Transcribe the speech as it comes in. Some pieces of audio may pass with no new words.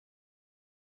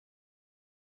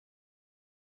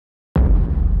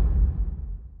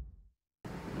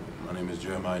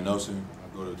Jeremiah Nelson.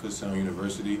 I go to Kutztown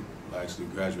University. I actually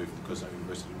graduated from Kutztown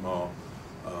University Mall.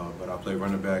 But I play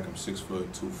running back. I'm 6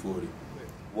 foot, 240.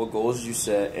 What goals did you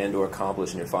set and or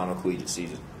accomplish in your final collegiate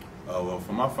season? Well,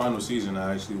 for my final season,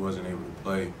 I actually wasn't able to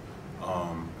play.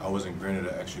 I wasn't granted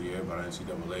an extra year by the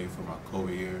NCAA for my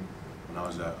COVID year when I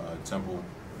was at Temple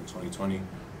in 2020.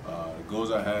 The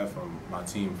goals I have from my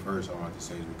team first, I wanted to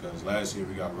say, is because last year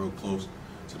we got real close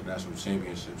to the national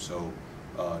championship. So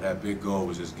that big goal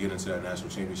was just getting to that national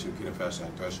championship, getting past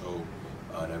that threshold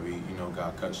that we,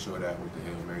 got cut short at with the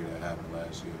Hail Mary that happened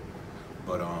last year.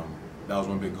 But that was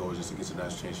one big goal, just to get to the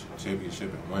national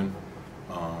championship and win.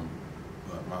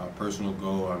 But my personal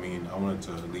goal, I wanted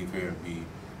to leave here and be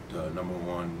the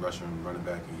 #1 rushing running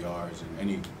back in yards in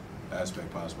any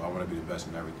aspect possible. I want to be the best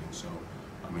in everything. So,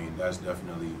 that's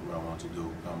definitely what I want to do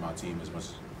on my team as much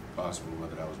as possible,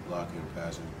 whether that was blocking,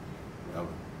 passing,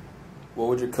 whatever. What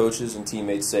would your coaches and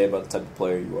teammates say about the type of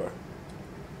player you are?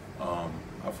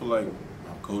 I feel like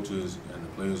my coaches and the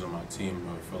players on my team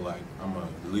feel like I'm a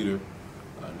leader,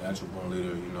 a natural-born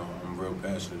leader. I'm real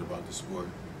passionate about the sport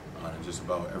and just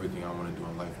about everything I want to do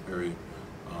in life, period.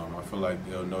 I feel like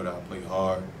they'll know that I play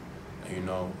hard, and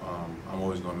I'm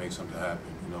always going to make something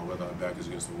happen. Whether our back is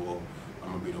against the wall, I'm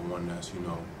going to be the one that's,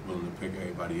 willing to pick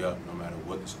everybody up no matter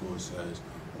what the score says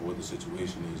or what the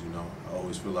situation is. I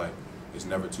always feel like it's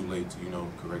never too late to,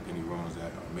 correct any wrongs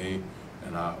that are made,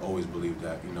 and I always believe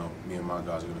that, me and my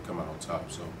guys are going to come out on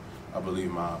top. So I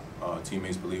believe my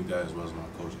teammates believe that as well as my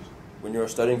coaches. When you're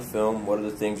studying film, what are the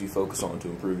things you focus on to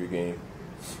improve your game?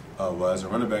 Well, as a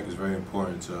running back, it's very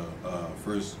important to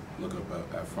first look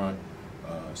up at front,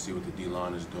 see what the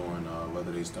D-line is doing,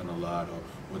 whether they stun a lot or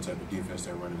what type of defense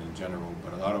they're running in general.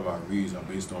 But a lot of our reads are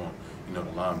based on, the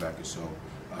linebackers. So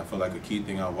I feel like a key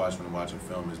thing I watch when I'm watching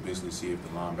film is basically see if the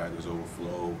linebackers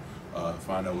overflow,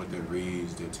 find out what their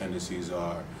reads, their tendencies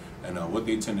are, and what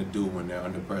they tend to do when they're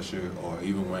under pressure, or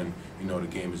even when, the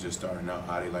game is just starting out,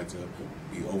 how they like to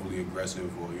be overly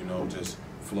aggressive or, just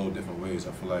flow different ways.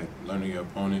 I feel like learning your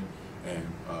opponent and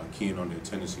keying on their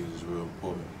tendencies is real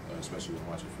important, especially when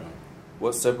watching film.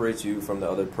 What separates you from the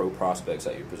other pro prospects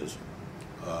at your position?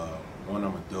 One,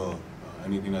 I'm a dog.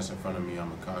 Anything that's in front of me,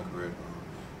 I'm a conqueror.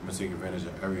 I'm going to take advantage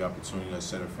of every opportunity that's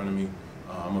set in front of me.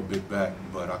 I'm a big back,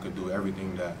 but I could do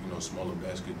everything that, smaller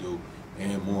backs could do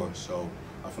and more. So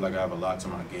I feel like I have a lot to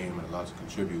my game and a lot to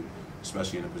contribute,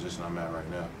 especially in the position I'm at right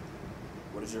now.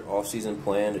 What is your off-season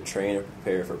plan to train or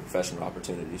prepare for professional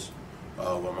opportunities?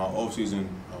 Well, my off-season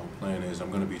plan is I'm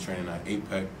going to be training at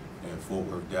APEC in Fort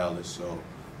Worth, Dallas. So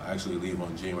I actually leave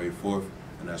on January 4th,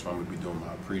 and that's where I'm going to be doing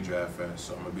my pre-draft fest.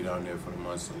 So I'm going to be down there for the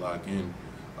months to lock in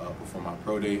before my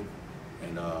pro day.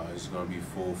 And it's going to be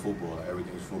full football.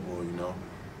 Everything's football,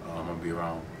 I'm going to be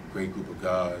around a great group of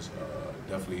guys,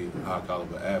 definitely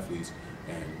high-caliber athletes,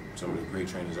 and some of the great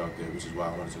trainers out there, which is why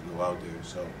I wanted to go out there.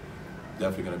 So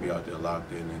definitely going to be out there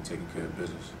locked in and taking care of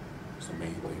business. It's the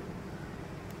main thing.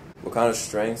 What kind of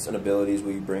strengths and abilities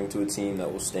will you bring to a team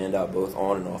that will stand out both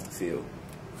on and off the field?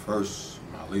 First,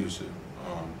 my leadership.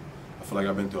 I feel like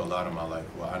I've been through a lot in my life.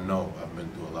 Well, I know I've been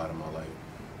through a lot in my life.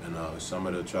 And some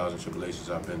of the trials and tribulations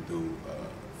I've been through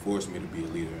forced me to be a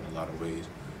leader in a lot of ways.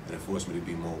 And it forced me to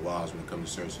be more wise when it comes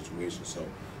to certain situations. So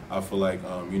I feel like,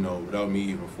 without me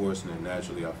even forcing it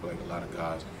naturally, I feel like a lot of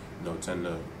guys, tend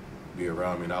to be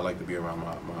around me. And I like to be around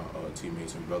my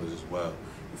teammates and brothers as well.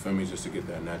 You feel me? Just to get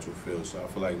that natural feel. So I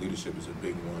feel like leadership is a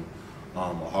big one.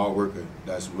 A hard worker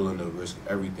that's willing to risk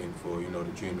everything for,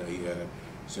 the dream that he had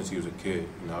since he was a kid.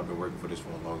 I've been working for this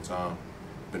for a long time.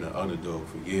 Been an underdog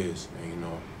for years, and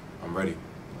I'm ready.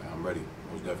 I'm ready,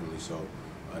 most definitely. So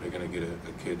they're gonna get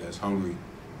a kid that's hungry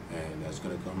and that's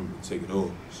gonna come and take it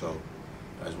all. So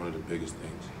that's one of the biggest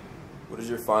things. What is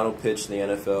your final pitch to the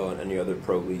NFL and any other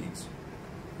pro leagues?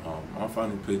 My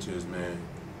final pitch is, man,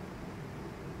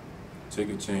 take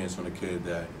a chance on a kid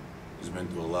that has been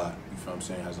through a lot. You feel what I'm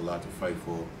saying? Has a lot to fight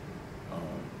for.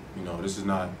 This is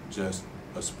not just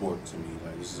a sport to me.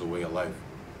 Like, this is a way of life,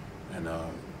 and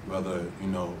whether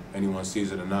anyone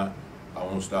sees it or not, I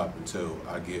won't stop until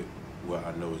I get what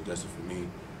I know is destined for me,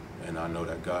 and I know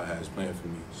that God has planned for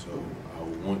me. So I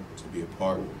want to be a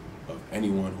part of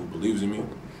anyone who believes in me,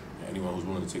 and anyone who's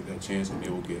willing to take that chance, and they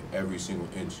will get every single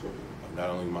inch of not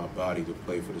only my body to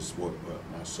play for the sport, but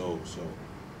my soul. So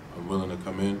I'm willing to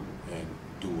come in and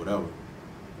do whatever.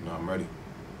 I'm ready.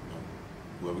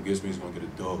 Whoever gets me is going to get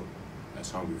a dog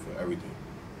that's hungry for everything.